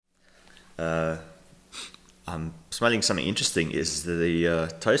I'm smelling something interesting. Is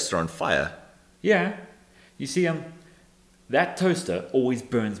the toaster on fire? Yeah. You see, that toaster always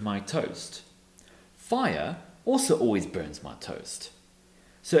burns my toast. Fire also always burns my toast.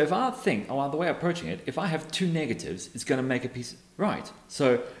 So if I think, the way I'm approaching it, if I have two negatives, it's going to make a piece. Right.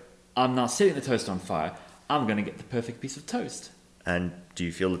 So I'm now setting the toast on fire. I'm going to get the perfect piece of toast. And do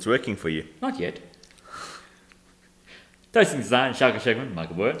you feel it's working for you? Not yet. Toasting Design, Shaka Shagman,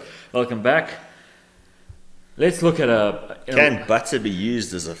 Michael Word. Welcome back. Let's look at Can butter be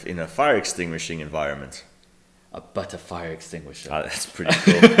used in a fire extinguishing environment? a butter fire extinguisher. Oh, that's pretty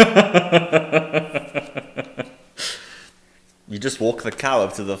cool. You just walk the cow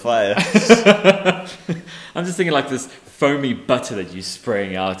up to the fire. I'm just thinking like this foamy butter that you're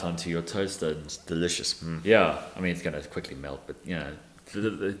spraying out onto your toaster. It's delicious. Yeah, I mean, it's going to quickly melt, but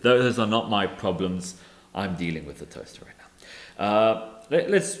those are not my problems. I'm dealing with the toaster right now.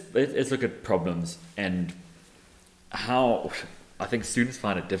 Let's look at problems and how I think students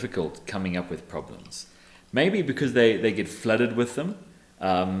find it difficult coming up with problems. Maybe because they get flooded with them,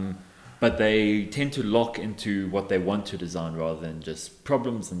 but they tend to lock into what they want to design rather than just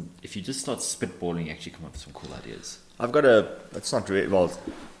problems. And if you just start spitballing, you actually come up with some cool ideas. It's not really, well,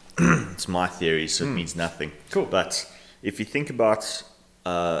 it's my theory, so it means nothing. Cool. But if you think about,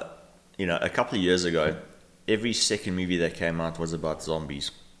 a couple of years ago, every second movie that came out was about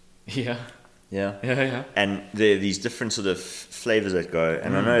zombies. Yeah. Yeah. And there are these different sort of flavors that go.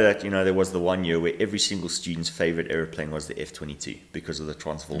 And I know that, there was the one year where every single student's favorite airplane was the F-22 because of the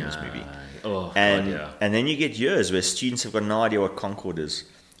Transformers movie. Oh, And God, yeah. and then you get years where students have got no idea what Concorde is.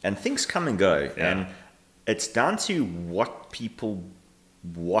 And things come and go. Yeah. And it's down to what people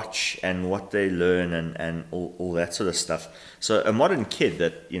watch and what they learn and all that sort of stuff. So a modern kid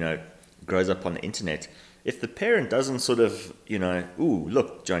that, grows up on the internet, if the parent doesn't sort of, ooh,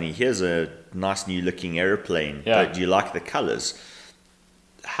 look, Johnny, here's a nice new looking airplane. Yeah. Do you like the colors?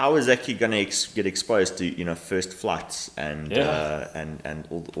 How is that kid going to get exposed to, first flights and and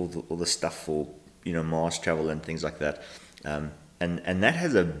all the stuff for, Mars travel and things like that? And that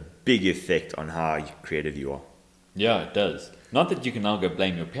has a big effect on how creative you are. Yeah, it does. Not that you can now go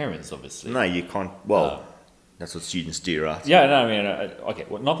blame your parents, obviously. No, you can't. Well, that's what students do, right? Yeah, no, I mean, okay,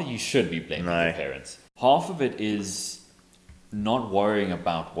 well, not that you should be blaming No. your parents. Half of it is not worrying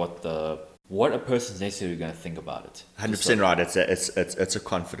about what a person's necessarily going to think about it. 100% right. It's a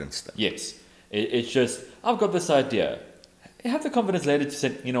confidence thing. Yes. It's just, I've got this idea. Have the confidence later to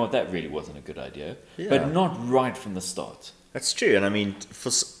say, you know what, that really wasn't a good idea. Yeah. But not right from the start. That's true. And I mean,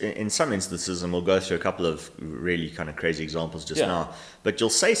 in some instances, and we'll go through a couple of really kind of crazy examples just now, but you'll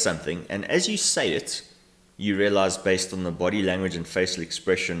say something, and as you say it, you realize based on the body language and facial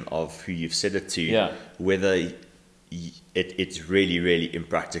expression of who you've said it to, whether it's really, really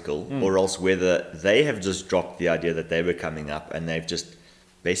impractical, or else whether they have just dropped the idea that they were coming up and they've just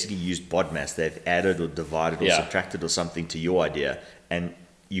basically used BODMAS. They've added or divided or subtracted or something to your idea, and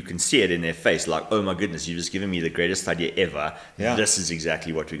you can see it in their face, like, oh my goodness, you've just given me the greatest idea ever. Yeah. This is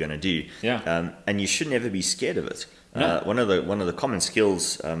exactly what we're going to do. Yeah. And you should never be scared of it. No. One of the common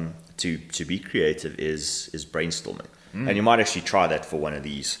skills to be creative is brainstorming, and you might actually try that for one of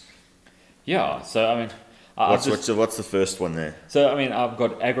these. Yeah. So I mean, what's the first one there? So I mean, I've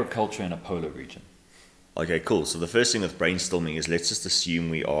got agriculture in a polar region. Okay, cool. So the first thing with brainstorming is let's just assume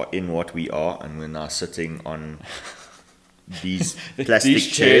we are in what we are, and we're now sitting on these plastic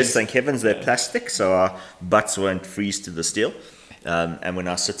chairs. Thank heavens they're plastic, so our butts won't freeze to the steel. And we're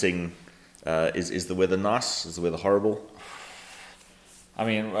now sitting. Is the weather nice? Is the weather horrible? I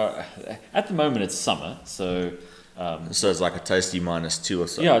mean, at the moment it's summer, so. So it's like a toasty -2 or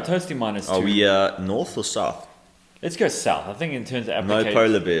so. Yeah, a toasty -2. Are we north or south? Let's go south. I think in terms of application. No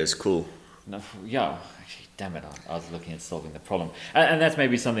polar bears. Cool. No, yeah. Actually, damn it! I was looking at solving the problem, and that's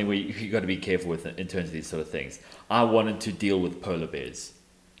maybe something where you got to be careful with in terms of these sort of things. I wanted to deal with polar bears.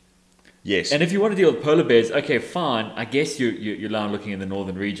 Yes. And if you want to deal with polar bears, okay, fine. I guess you're now looking in the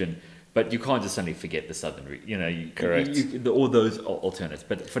northern region, but you can't just suddenly forget the southern region. Correct. All those alternates.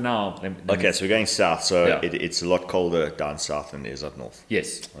 But for now, okay, so we're going south. So it's a lot colder down south than it is up north.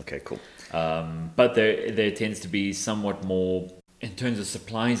 Yes. Okay, cool. But there tends to be somewhat more in terms of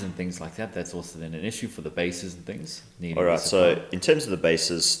supplies and things like that. That's also then an issue for the bases and things. All right. So in terms of the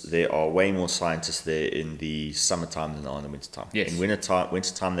bases, there are way more scientists there in the summertime than there are in the wintertime. Yes. In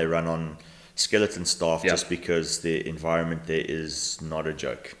wintertime, they run on skeleton staff just because the environment there is not a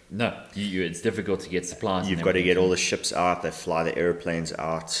joke. No, it's difficult to get supplies. You've got to get all the ships out. They fly the airplanes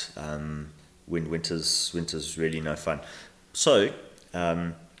out. Winter's really no fun. So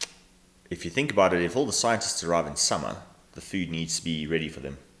if you think about it, if all the scientists arrive in summer, the food needs to be ready for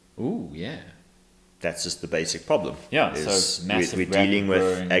them. Ooh, yeah. That's just the basic problem. Yeah, is so massive we're dealing with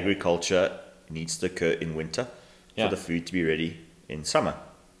growing. agriculture needs to occur in winter Yeah. for the food to be ready in summer.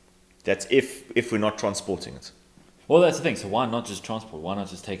 That's if we're not transporting it. Well, that's the thing. So why not just transport? Why not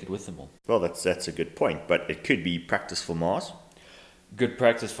just take it with them all? Well, that's a good point, but it could be practice for Mars. Good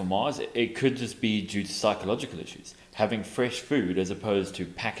practice for Mars. It could just be due to psychological issues. Having fresh food as opposed to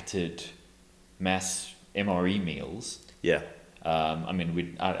packeted mass MRE meals. Yeah. I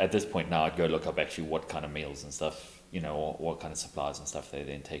mean, at this point now, I'd go look up actually what kind of meals and stuff, or what kind of supplies and stuff they're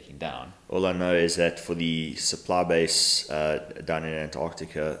then taking down. All I know is that for the supply base down in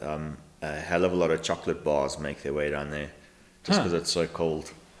Antarctica, a hell of a lot of chocolate bars make their way down there, just because it's so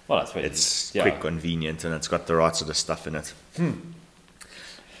cold. Well, that's what It's quick, convenient, and it's got the right sort of stuff in it.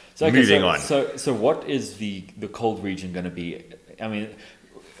 So, Moving on. So what is the cold region going to be? I mean,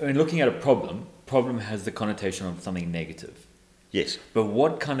 looking at a problem has the connotation of something negative. Yes. But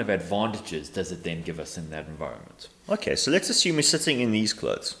what kind of advantages does it then give us in that environment? Okay, so let's assume we're sitting in these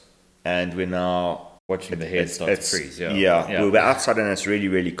clothes, and we're now Watching the head start to freeze. Yeah. Yeah, we're outside and it's really,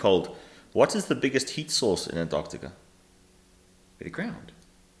 really cold. What is the biggest heat source in Antarctica? The ground.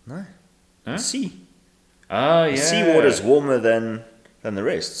 No. Huh? The sea. Oh, yeah. The seawater is warmer than the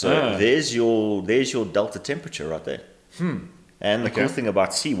rest. So Ah. there's your delta temperature right there. And the Okay. cool thing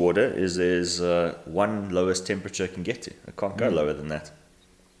about seawater is there's one lowest temperature it can get to. It can't go lower than that.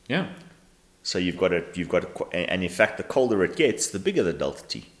 Yeah. So you've got and in fact, the colder it gets, the bigger the delta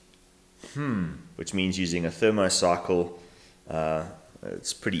T. Which means using a thermocycle,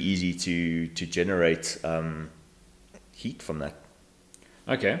 it's pretty easy to generate heat from that.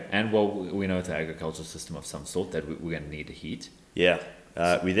 Okay. And well, we know it's an agricultural system of some sort that we're going to need to heat. Yeah.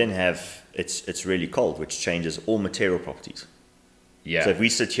 We then have it's really cold, which changes all material properties. Yeah. So if we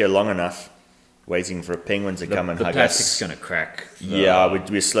sit here long enough, waiting for a penguin to come and the hug plastic's us, going to crack. yeah,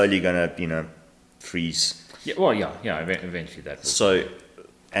 we're slowly gonna freeze. Yeah. Well, yeah. Eventually that will. So,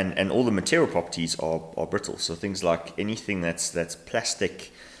 and all the material properties are brittle. So things like anything that's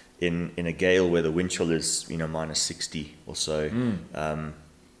plastic in a gale where the wind chill is minus 60 or so,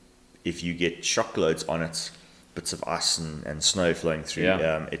 if you get shock loads on it, bits of ice and snow flowing through,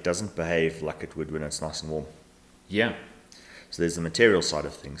 it doesn't behave like it would when it's nice and warm. Yeah. So there's the material side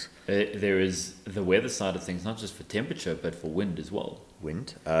of things. There is the weather side of things, not just for temperature, but for wind as well.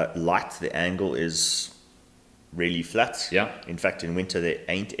 Wind. Light, the angle is really flat. Yeah. In fact, in winter, there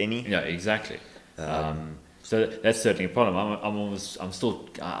ain't any. Yeah, exactly. So that's certainly a problem.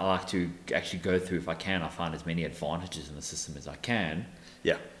 I like to actually go through, if I can, I find as many advantages in the system as I can.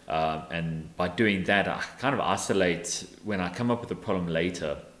 Yeah. And by doing that, I kind of isolate, when I come up with a problem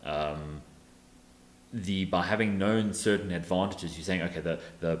later, by having known certain advantages, you're saying, okay,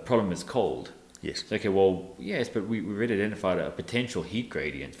 the problem is cold. Yes. So, okay, well, yes, but we already identified a potential heat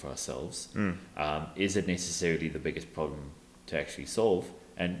gradient for ourselves. Is it necessarily the biggest problem to actually solve?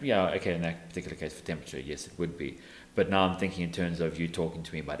 And yeah, okay, in that particular case for temperature, yes, it would be. But now I'm thinking in terms of you talking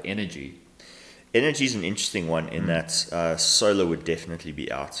to me about energy. Energy is an interesting one in that solar would definitely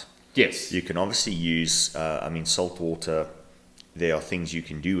be out. Yes. You can obviously use, salt water. There are things you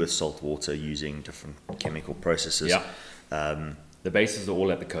can do with salt water using different chemical processes. Yeah. The bases are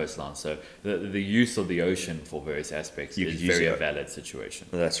all at the coastline, so the use of the ocean for various aspects is very a valid situation.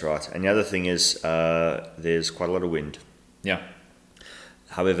 That's right. And the other thing is there's quite a lot of wind. Yeah.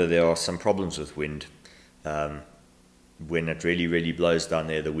 However, there are some problems with wind. When it really, really blows down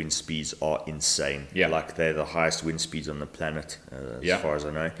there, the wind speeds are insane. Yeah. Like they're the highest wind speeds on the planet, as far as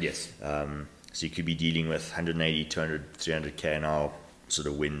I know. Yes. So you could be dealing with 180, 200, 300 k an hour sort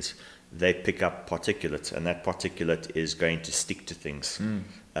of winds. They pick up particulate, and that particulate is going to stick to things.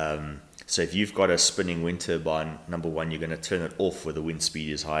 So if you've got a spinning wind turbine, number one, you're going to turn it off where the wind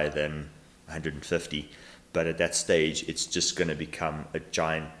speed is higher than 150. But at that stage, it's just going to become a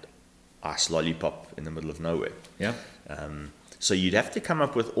giant ice lollipop in the middle of nowhere. Yeah. So you'd have to come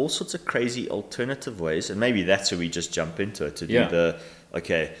up with all sorts of crazy alternative ways, and maybe that's where we just jump into it, to do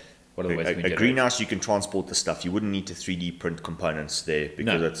What are the ways we a generate? greenhouse, you can transport the stuff. You wouldn't need to 3D print components there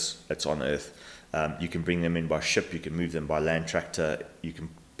because it's on Earth. You can bring them in by ship. You can move them by land tractor. You can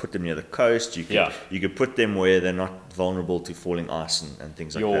put them near the coast. You could put them where they're not vulnerable to falling ice and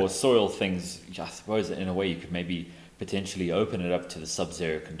things like that. Your soil things, I suppose, in a way, you could maybe potentially open it up to the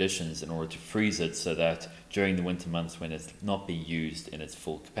sub-zero conditions in order to freeze it so that during the winter months when it's not being used in its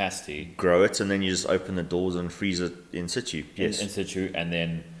full capacity, grow it, and then you just open the doors and freeze it in situ. Yes. In situ, and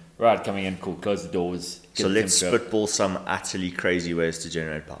then right coming in, cool, close the doors. So let's spitball some utterly crazy ways to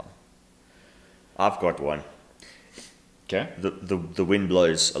generate power. I've got one. Okay. The wind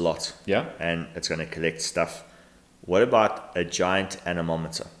blows a lot. Yeah. And it's going to collect stuff. What about a giant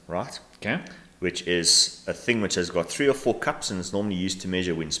anemometer, right? Okay. Which is a thing which has got 3 or 4 cups and is normally used to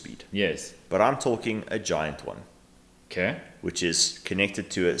measure wind speed. Yes. But I'm talking a giant one, Okay. which is connected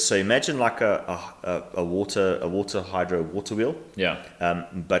to it. So imagine like a water hydro water wheel, Yeah.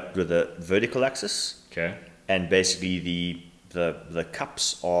 but with a vertical axis, Okay. and basically the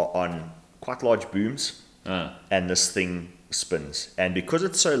cups are on quite large booms, and this thing spins. And because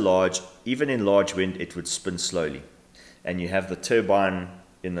it's so large, even in large wind, it would spin slowly. And you have the turbine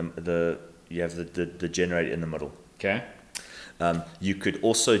in you have the generator in the middle. Okay. You could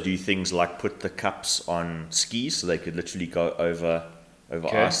also do things like put the cups on skis, so they could literally go over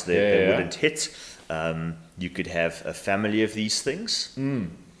Okay. ice. They wouldn't hit. You could have a family of these things.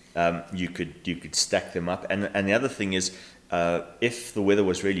 You could stack them up, and the other thing is, if the weather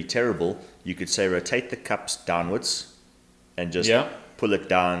was really terrible, you could say rotate the cups downwards, and just Yeah. pull it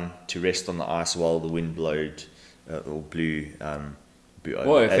down to rest on the ice while the wind blowed or blew. Over.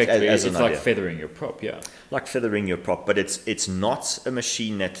 Well, effectively, As it's an like idea. feathering your prop. Yeah. Like feathering your prop, but it's not a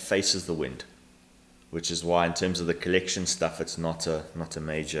machine that faces the wind, which is why in terms of the collection stuff, it's not a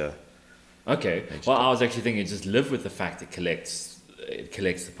major. Okay. Well, I was actually thinking just live with the fact it collects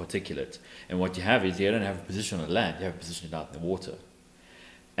the particulate, and what you have is you don't have a position on land, you have a position out in the water,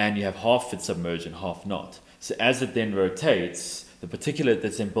 and you have half it submerged and half not. So as it then rotates, the particulate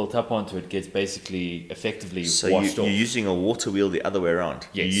that's then built up onto it gets basically effectively So washed you're off. using a water wheel the other way around.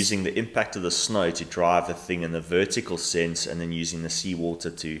 Yes. You're using the impact of the snow to drive the thing in the vertical sense, and then using the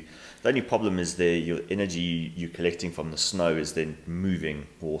seawater to. The only problem is your energy you're collecting from the snow is then moving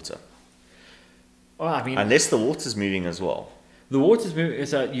water, Well, I mean, unless the water's moving as well. the water's moving.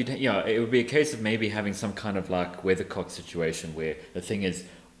 Is that it would be a case of maybe having some kind of like weathercock situation where the thing is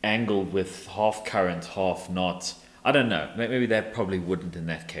angled with half current, half not. I don't know. Maybe that probably wouldn't in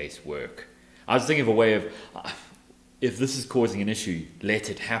that case work. I was thinking of a way of, if this is causing an issue, let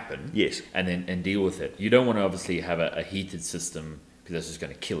it happen. Yes. And deal with it. You don't want to obviously have a heated system because that's just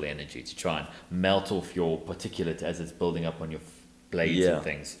going to kill energy to try and melt off your particulate as it's building up on your blades Yeah. and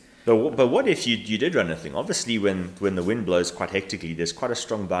things. But what if you did run a thing? Obviously, when the wind blows quite hectically, there's quite a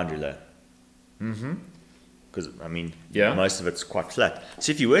strong boundary layer. Mm-hmm. Because I mean, Yeah. most of it's quite flat.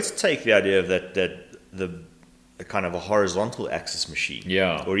 So if you were to take the idea of that the a kind of a horizontal axis machine,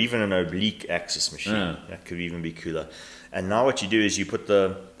 Yeah. or even an oblique axis machine, Yeah. that could even be cooler. And now what you do is you put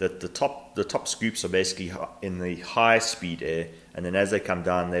the top scoops are basically in the high speed air, and then as they come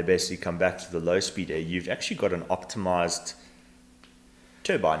down, they basically come back to the low speed air. You've actually got an optimized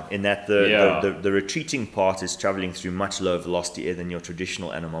turbine in that the retreating part is traveling through much lower velocity air than your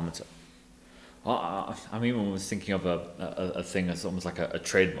traditional anemometer. I mean, I was thinking of a thing that's almost like a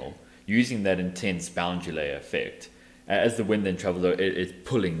treadmill, using that intense boundary layer effect. As the wind then travels, it's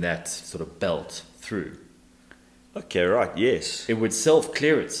pulling that sort of belt through. Okay, right, yes. It would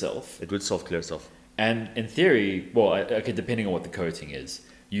self-clear itself, It would self-clear itself. and in theory, well, okay, depending on what the coating is,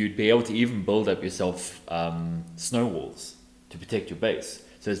 you'd be able to even build up yourself snow walls to protect your base.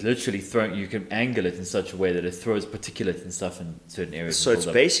 So it's literally you can angle it in such a way that it throws particulate and stuff in certain areas. So and it's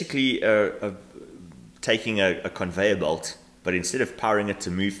build up. basically taking a conveyor belt, but instead of powering it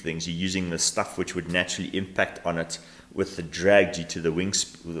to move things, you're using the stuff which would naturally impact on it with the drag due to the wind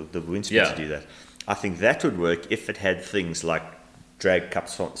speed to do that. I think that would work if it had things like drag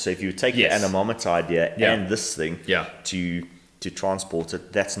cups. So if you take Yes. the anemometer idea Yeah. and this thing Yeah. to transport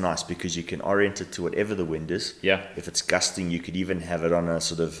it, that's nice because you can orient it to whatever the wind is. Yeah. If it's gusting, you could even have it on a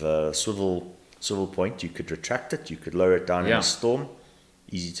sort of swivel point. You could retract it. You could lower it down in Yeah. a storm.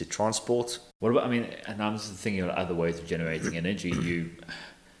 Easy to transport. What about? I mean, and I'm just thinking of other ways of generating energy.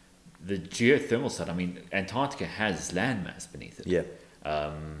 The geothermal side. I mean, Antarctica has landmass beneath it.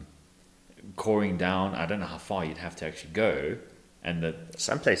 Yeah. Coring down. I don't know how far you'd have to actually go, and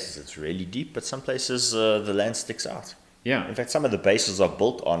Some places it's really deep, but some places the land sticks out. yeah. In fact, some of the bases are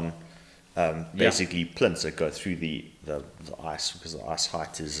built on basically plinths that go through the ice because the ice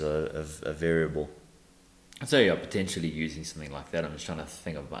height is a variable. So yeah, potentially using something like that. I'm just trying to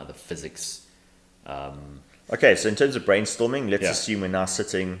think of other physics. Okay, so in terms of brainstorming, let's Yeah. assume we're now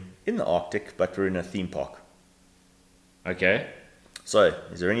sitting in the Arctic, but we're in a theme park. Okay. So,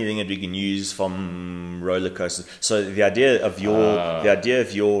 is there anything that we can use from roller coasters? So, the idea of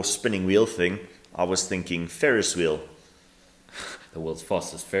your spinning wheel thing, I was thinking Ferris wheel. The world's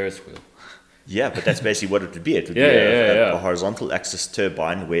fastest Ferris wheel. Yeah, but that's basically what it would be. It would Yeah, be yeah. a horizontal axis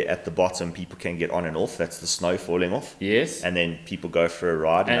turbine where at the bottom people can get on and off. That's the snow falling off. Yes. And then people go for a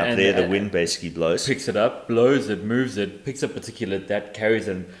ride, and up And- there the and- wind basically blows. Picks it up, blows it, moves it, picks up particulate that carries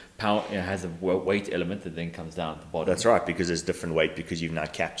and power, it has a weight element that then comes down at the bottom. That's right, because there's different weight because you've now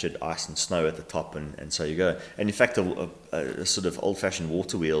captured ice and snow at the top, and so you go. And in fact, a sort of old-fashioned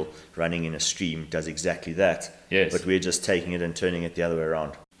water wheel running in a stream does exactly that. Yes. But we're just taking it and turning it the other way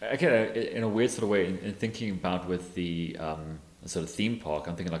around. Okay, in a weird sort of way, in thinking about with the sort of theme park,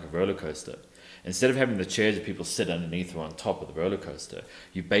 I'm thinking like a roller coaster. Instead of having the chairs that people sit underneath or on top of the roller coaster,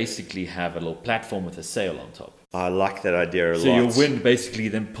 you basically have a little platform with a sail on top. I like that idea a lot. So your wind basically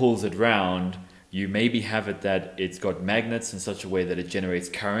then pulls it round. You maybe have it that it's got magnets in such a way that it generates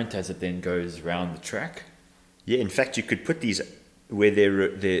current as it then goes around the track. Yeah, in fact, you could put these where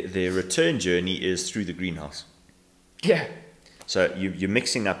their return journey is through the greenhouse. Yeah. So you're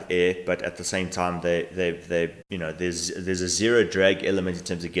mixing up air, but at the same time, they there's a zero drag element in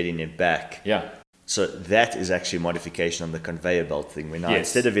terms of getting it back. Yeah. So that is actually a modification on the conveyor belt thing. Where now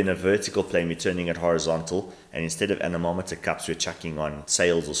instead of in a vertical plane, we're turning it horizontal, and instead of anemometer cups, we're chucking on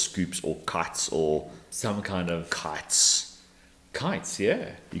sails or scoops or kites or some kind of kites. Kites, yeah.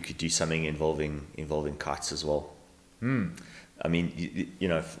 You could do something involving kites as well. I mean,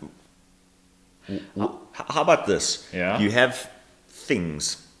 how about this? Yeah. You have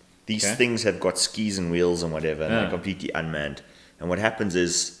things. These things have got skis and wheels and whatever, and they're completely unmanned. And what happens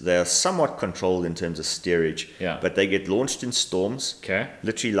is they're somewhat controlled in terms of steerage, but they get launched in storms,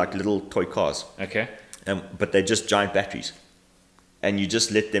 literally like little toy cars. Okay. But they're just giant batteries. And you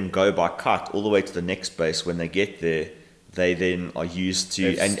just let them go by kite all the way to the next base. When they get there, they then are used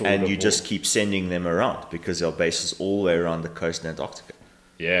to, and you just keep sending them around because there are bases all the way around the coast in Antarctica.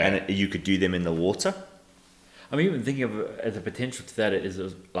 Yeah. And you could do them in the water. I'm even thinking of as a potential to that is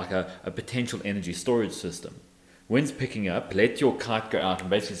like a potential energy storage system. Wind's picking up, let your kite go out and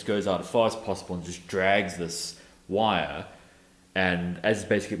basically just goes out as far as possible and just drags this wire, and as it's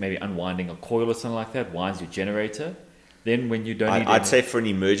basically maybe unwinding a coil or something like that, winds your generator. Then when you don't I'd say for an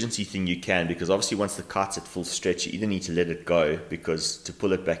emergency thing you can, because obviously once the kite's at full stretch, you either need to let it go because to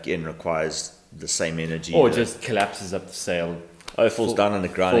pull it back in requires the same energy. Or it just collapses up the sail. Oh, it falls down on the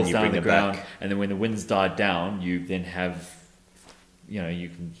ground and you bring it back. And then when the wind's died down, you then have, you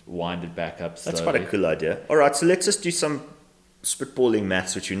can wind it back up slowly. That's quite a cool idea. All right, so let's just do some spitballing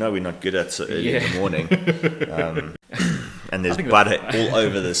maths, which we're not good at so early in the morning. And there's butter all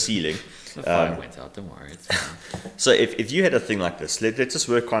over the ceiling. The fire went out, don't worry. It's fine. So if you had a thing like this, let's just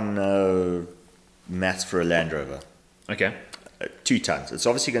work on maths for a Land Rover. Okay. 2 tons. It's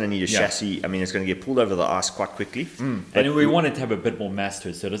obviously going to need a chassis. I mean, it's going to get pulled over the ice quite quickly. And we want it to have a bit more mass to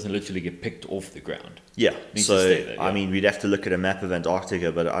it so it doesn't literally get picked off the ground. Yeah. So, I mean, we'd have to look at a map of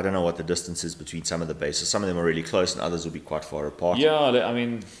Antarctica, but I don't know what the distance is between some of the bases. Some of them are really close and others will be quite far apart. Yeah, I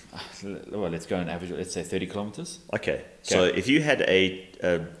mean, well, let's go on average, let's say 30 kilometers. Okay. So if you had a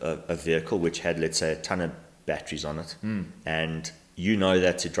vehicle which had, let's say, a ton of batteries on it, and you know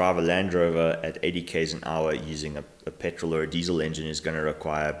that to drive a Land Rover at 80 k's an hour using a petrol or a diesel engine is going to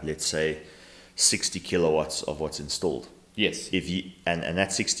require, let's say, 60 kilowatts of what's installed. Yes. And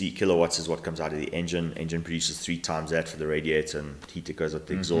that 60 kilowatts is what comes out of the engine. Engine produces 3 times that for the radiator, and heat that goes up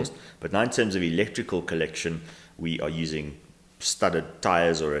the exhaust. But now in terms of electrical collection, we are using studded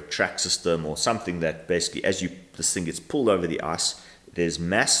tires or a track system or something that basically, as this thing gets pulled over the ice, there's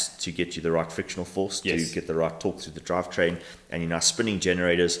mass to get you the right frictional force, to get the right torque through the drivetrain, and you're now spinning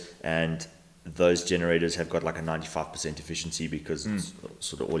generators, and those generators have got like a 95% efficiency because it's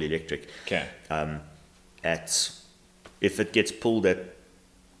sort of all electric. Okay. If it gets pulled at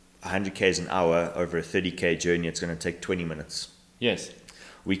 100 k's an hour over a 30k journey, it's going to take 20 minutes. Yes.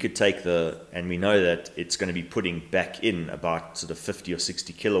 We could take and we know that it's going to be putting back in about sort of 50 or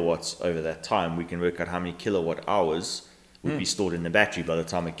 60 kilowatts over that time. We can work out how many kilowatt hours would be stored in the battery by the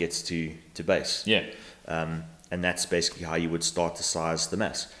time it gets to base. Yeah. And that's basically how you would start to size the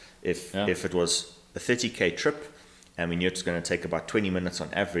mass. If it was a 30k trip and we knew it's going to take about 20 minutes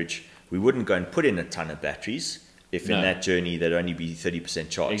on average, we wouldn't go and put in a ton of batteries if in that journey they'd only be 30%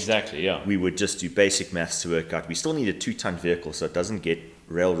 charged. Exactly, yeah. We would just do basic maths to work out. We still need a 2-ton vehicle so it doesn't get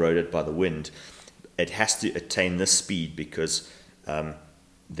railroaded by the wind. It has to attain this speed because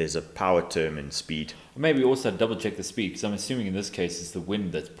there's a power term in speed. Maybe also double check the speed, because I'm assuming in this case it's the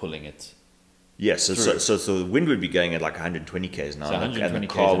wind that's pulling it. Yes, so the wind would be going at like 120 k's an hour, and the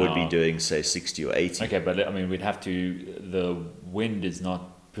car would be doing, say, 60 or 80. Okay, but I mean, we'd have to, the wind is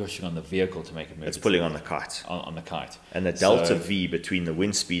not pushing on the vehicle to make it move. It's pulling on the kite. On the kite. And the delta V between the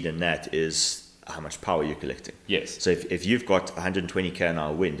wind speed and that is how much power you're collecting. Yes. So if you've got 120k an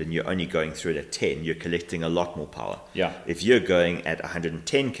hour wind and you're only going through it at 10, you're collecting a lot more power. Yeah. If you're going at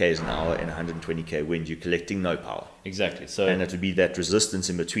 110k's an hour in 120k wind, you're collecting no power. Exactly. So and it would be that resistance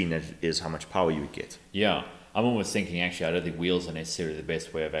in between that is how much power you would get. Yeah. I'm almost thinking, actually, I don't think wheels are necessarily the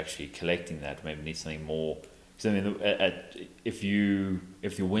best way of actually collecting that. Maybe need something more. Because I mean, if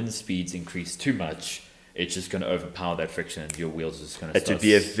your wind speeds increase too much, it's just going to overpower that friction, and your wheels are just going to. It would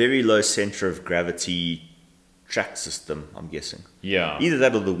be a very low center of gravity track system, I'm guessing. Yeah. Either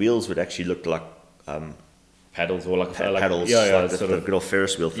that, or the wheels would actually look like paddles, or like paddles, yeah, like sort the of good old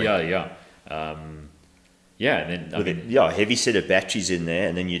Ferris wheel thing. Yeah. And then A heavy set of batteries in there,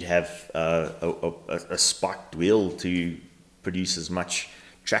 and then you'd have a spiked wheel to produce as much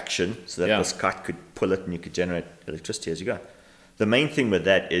traction, so that this kite could pull it and you could generate electricity as you go. The main thing with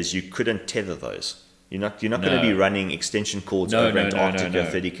that is you couldn't tether those. You're not going to be running extension cords over Antarctica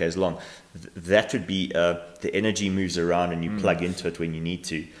 30 k's long. That would be the energy moves around and you plug into it when you need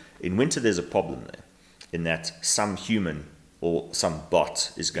to. In winter, there's a problem there, in that some human or some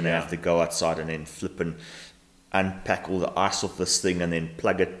bot is going to have to go outside and then flip and unpack all the ice off this thing and then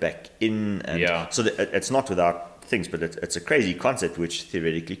plug it back in. And so it's not without things, but it's a crazy concept which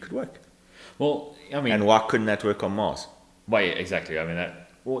theoretically could work. Well, I mean, and why couldn't that work on Mars? Well, yeah, exactly. I mean,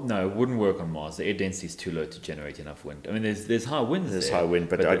 no, it wouldn't work on Mars. The air density is too low to generate enough wind. I mean, there's high winds. There's high wind,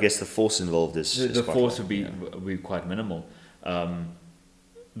 but I guess the force involved is the force would be quite minimal.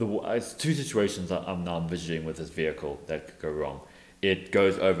 It's two situations I'm now envisioning with this vehicle that could go wrong. It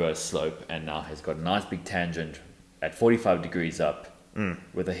goes over a slope and now has got a nice big tangent at 45 degrees up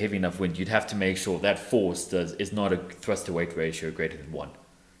with a heavy enough wind. You'd have to make sure that force is not a thrust to weight ratio greater than 1.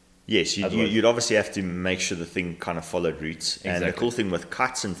 Yes, you'd obviously have to make sure the thing kind of followed routes. Exactly. And the cool thing with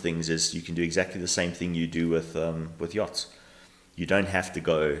kites and things is you can do exactly the same thing you do with yachts. You don't have to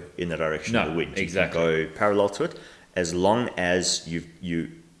go in the direction of the wind. You can go parallel to it, as long as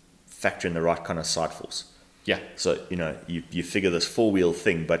you factor in the right kind of side force. Yeah. So, you figure this four-wheel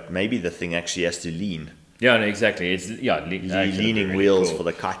thing, but maybe the thing actually has to lean. Yeah, no, exactly. It's leaning really wheels cool for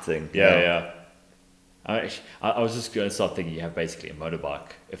the kite thing. Yeah. I was just going to start thinking you have basically a motorbike,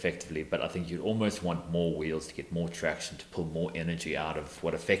 effectively, but I think you'd almost want more wheels to get more traction, to pull more energy out of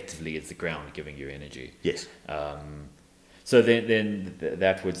what effectively is the ground giving you energy. Yes. So then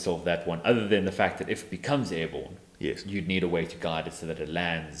that would solve that one, other than the fact that if it becomes airborne, yes, you'd need a way to guide it so that it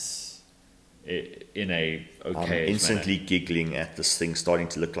lands in a okay. I'm instantly giggling at this thing starting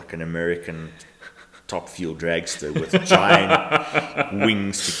to look like an American top fuel dragster with giant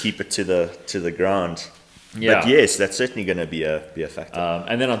wings to keep it to the ground. Yeah. But yes, that's certainly going to be a factor.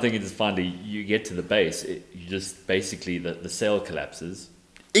 And then I'm thinking, just finally, you get to the base, you just basically the sail collapses.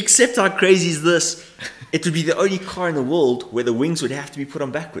 Except how crazy is this? It would be the only car in the world where the wings would have to be put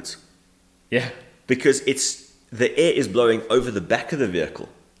on backwards. Yeah. Because the air is blowing over the back of the vehicle.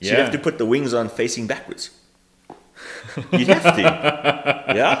 So you have to put the wings on facing backwards. You'd have to.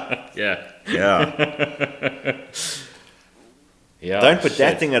 Yeah? Yeah. Yeah. Don't put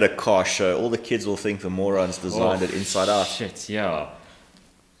that thing at a car show. All the kids will think the morons designed it inside out. Shit, yeah.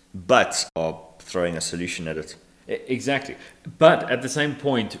 But are throwing a solution at it. Exactly. But at the same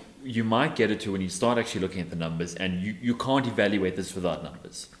point, you might get it to when you start actually looking at the numbers, and you can't evaluate this without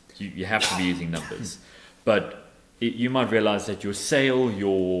numbers. You have to be using numbers. But you might realize that your sail,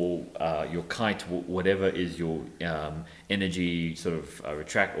 your kite, whatever is your energy sort of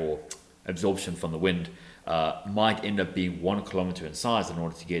retract or absorption from the wind, might end up being 1 kilometer in size in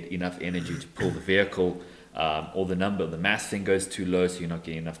order to get enough energy to pull the vehicle, or the mass thing goes too low, so you're not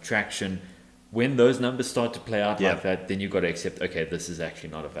getting enough traction. When those numbers start to play out like that, then you've got to accept, okay, this is actually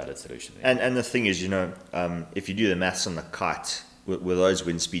not a valid solution. And the thing is, if you do the maths on the kite, with those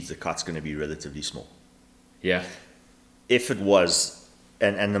wind speeds, the kite's going to be relatively small. Yeah. If it was,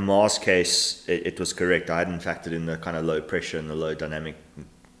 and the Mars case, it was correct. I hadn't factored in the kind of low pressure and the low dynamic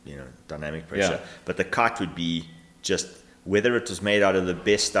pressure. Yeah. But the kite would be just, whether it was made out of the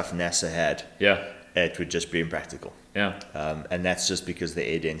best stuff NASA had, it would just be impractical. Yeah. And that's just because the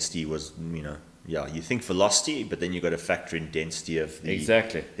air density was, you think velocity, but then you've got to factor in density of the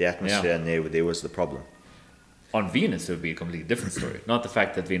atmosphere, and there was the problem. On Venus, it would be a completely different story. Not the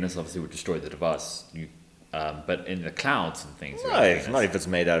fact that Venus obviously would destroy the device, but in the clouds and things. Not if it's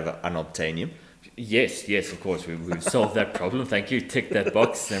made out of unobtainium. Yes, of course. We've solved that problem. Thank you. Tick that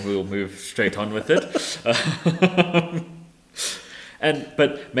box, and we'll move straight on with it.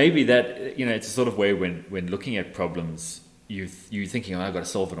 But maybe that, it's a sort of way when looking at problems, you're thinking, I've got to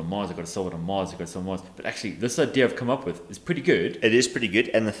solve it on Mars, I've got to solve it on Mars, I've got to solve it on Mars. But actually, this idea I've come up with is pretty good. It is pretty good.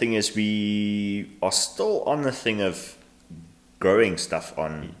 And the thing is, we are still on the thing of growing stuff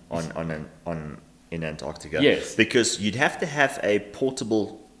in Antarctica. Yes. Because you'd have to have a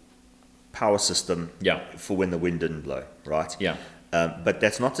portable power system for when the wind didn't blow, right? Yeah. But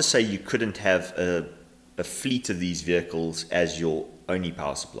that's not to say you couldn't have a fleet of these vehicles as your only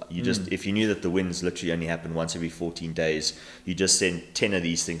power supply. You just, if you knew that the winds literally only happen once every 14 days, you just send 10 of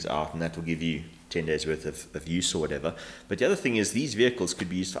these things out, and that will give you 10 days worth of use or whatever. But the other thing is, these vehicles could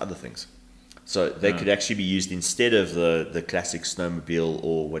be used for other things. So they could actually be used instead of the classic snowmobile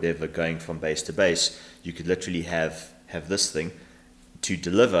or whatever going from base to base. You could literally have this thing to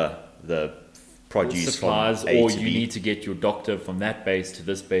deliver the produce supplies, from A or to you B. need to get your doctor from that base to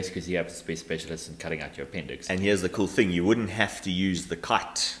this base because you have to be specialist in cutting out your appendix. And here's the cool thing: you wouldn't have to use the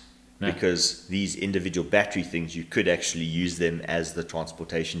kite. No. Because these individual battery things, you could actually use them as the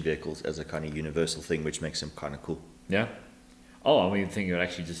transportation vehicles, as a kind of universal thing, which makes them kind of cool. Yeah. Oh, I mean, think it would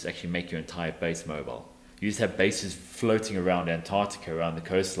actually make your entire base mobile. You just have bases floating around Antarctica, around the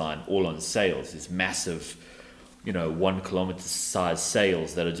coastline, all on sails. These massive, 1 kilometer size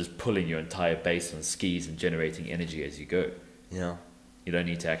sails that are just pulling your entire base on skis and generating energy as you go. Yeah. You don't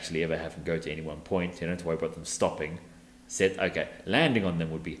need to actually ever have them go to any one point. You don't have to worry about them stopping. Landing on them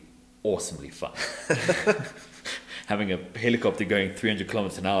would be awesomely fun. Having a helicopter going 300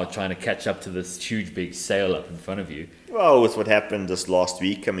 kilometers an hour trying to catch up to this huge big sail up in front of you. Well, with what happened this last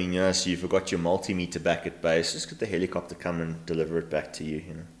week, I mean, so you forgot your multimeter back at base, just get the helicopter come and deliver it back to you,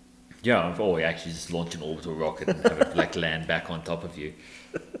 Yeah, or you actually just launch an orbital rocket and have it land back on top of you.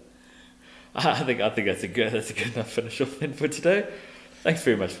 I think that's a good enough finish off then for today. Thanks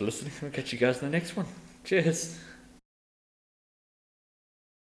very much for listening. I'll catch you guys in the next one. Cheers.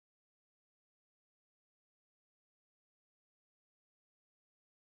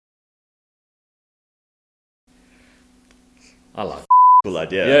 I like. Cool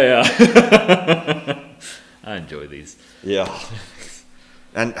idea. Yeah. I enjoy these. Yeah.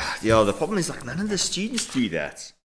 And the problem is, none of the students do that.